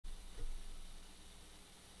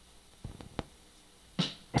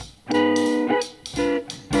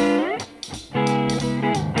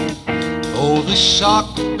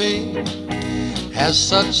shark, babe, has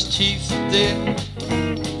such teeth, dear,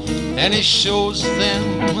 and he shows them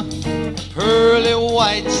pearly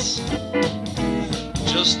whites.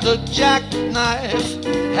 Just a jackknife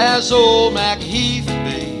has old Mack, babe,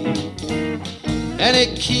 and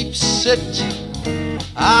he keeps it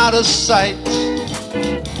out of sight.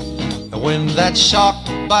 And when that shark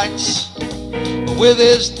bites with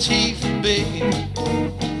his teeth, babe,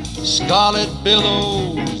 scarlet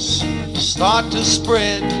billows start to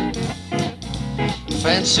spread.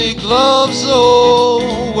 Fancy gloves,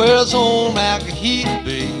 oh, where's old Mack,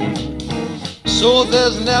 babe? So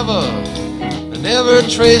there's never a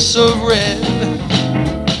trace of red.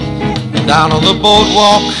 And down on the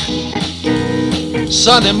boardwalk,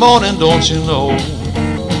 Sunday morning, don't you know,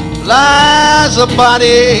 lies a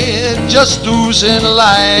body just losing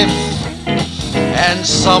life, and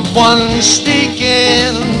someone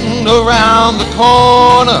sneaking around the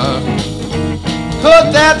corner.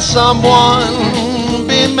 Could that someone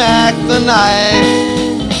be Mack the Knife?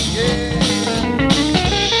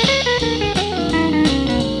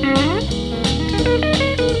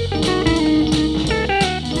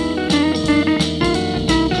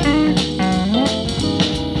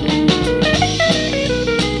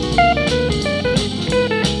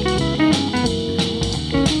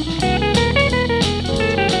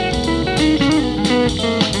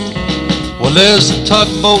 Well, there's a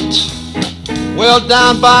tugboat well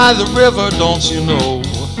down by the river, don't you know,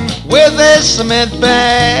 with a cement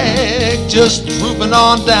bag just drooping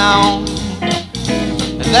on down.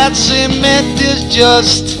 And that cement is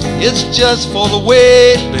it's just for the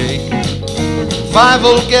weight, babe. 5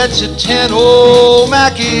 will get you 10, old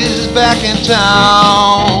Mackie's back in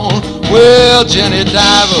town. Well, Jenny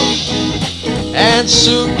Diver and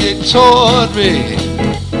Suki Tawdry,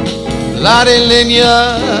 Lottie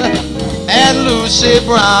Linya and Lucy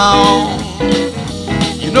Brown.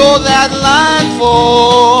 You know that line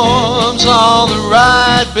forms on the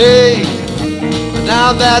right, babe. But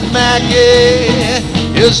now that Mackie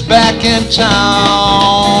is back in town.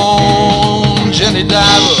 Jenny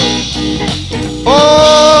Diver,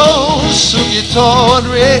 oh, Suki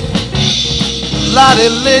Tawdry, Lottie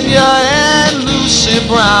Linya and Lucy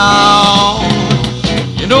Brown.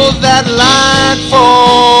 You know that line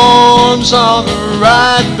forms on the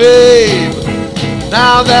right, babe.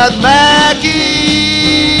 Now that Mackie's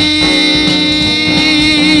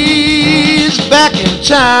back in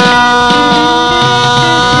town.